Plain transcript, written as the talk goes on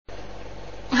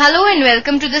Hello and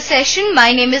welcome to the session.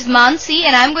 My name is Mansi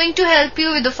and I am going to help you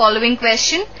with the following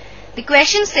question. The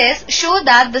question says, show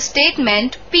that the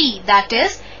statement P, that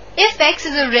is, if x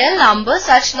is a real number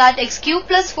such that x cube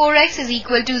plus 4x is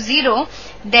equal to 0,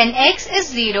 then x is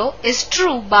 0 is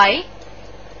true by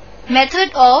method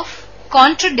of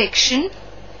contradiction.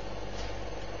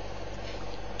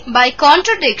 By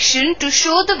contradiction, to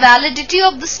show the validity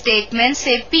of the statement,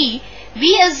 say P,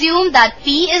 we assume that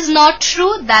P is not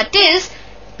true, that is,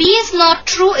 P is not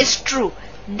true is true.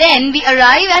 Then we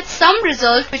arrive at some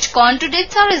result which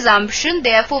contradicts our assumption,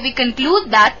 therefore we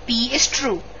conclude that P is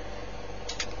true.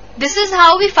 This is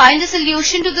how we find the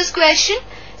solution to this question.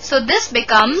 So this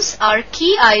becomes our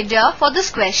key idea for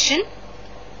this question.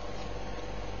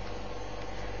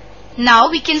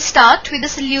 Now we can start with the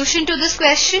solution to this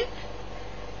question.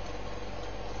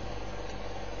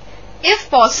 If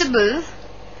possible,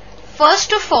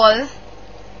 first of all,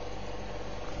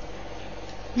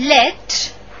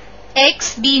 let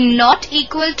x be not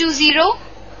equal to 0.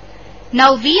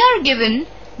 Now we are given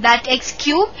that x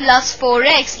cube plus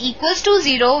 4x equals to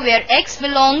 0 where x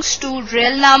belongs to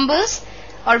real numbers,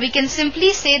 or we can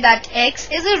simply say that x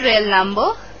is a real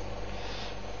number.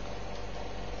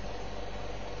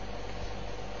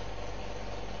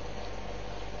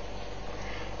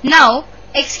 Now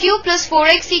x cube plus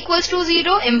 4x equals to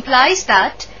 0 implies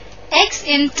that x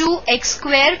into x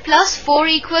square plus 4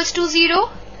 equals to 0.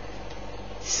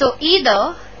 So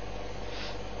either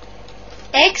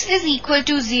x is equal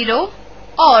to 0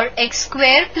 or x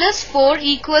square plus 4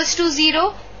 equals to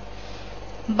 0,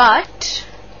 but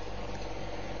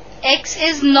x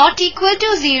is not equal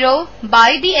to 0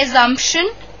 by the assumption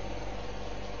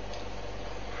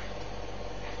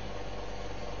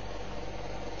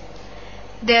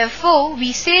therefore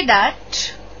we say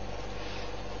that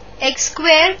x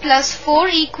square plus 4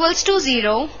 equals to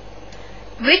 0,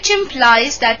 which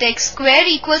implies that x square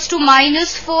equals to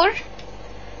minus 4,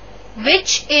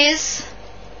 which is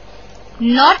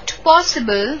not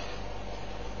possible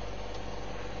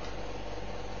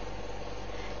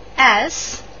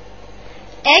as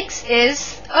x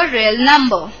is a real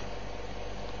number.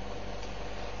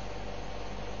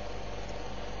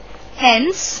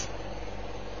 Hence,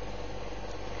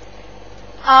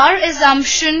 our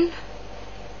assumption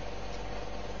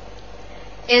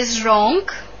is wrong.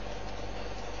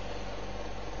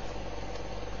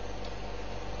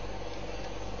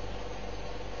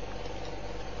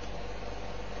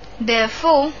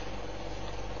 Therefore,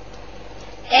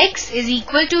 x is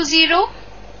equal to 0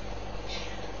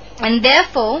 and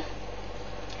therefore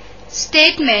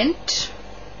statement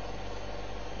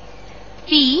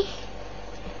P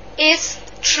is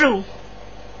true.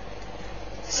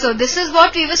 So this is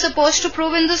what we were supposed to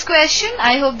prove in this question.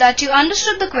 I hope that you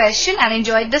understood the question and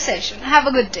enjoyed the session. Have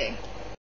a good day.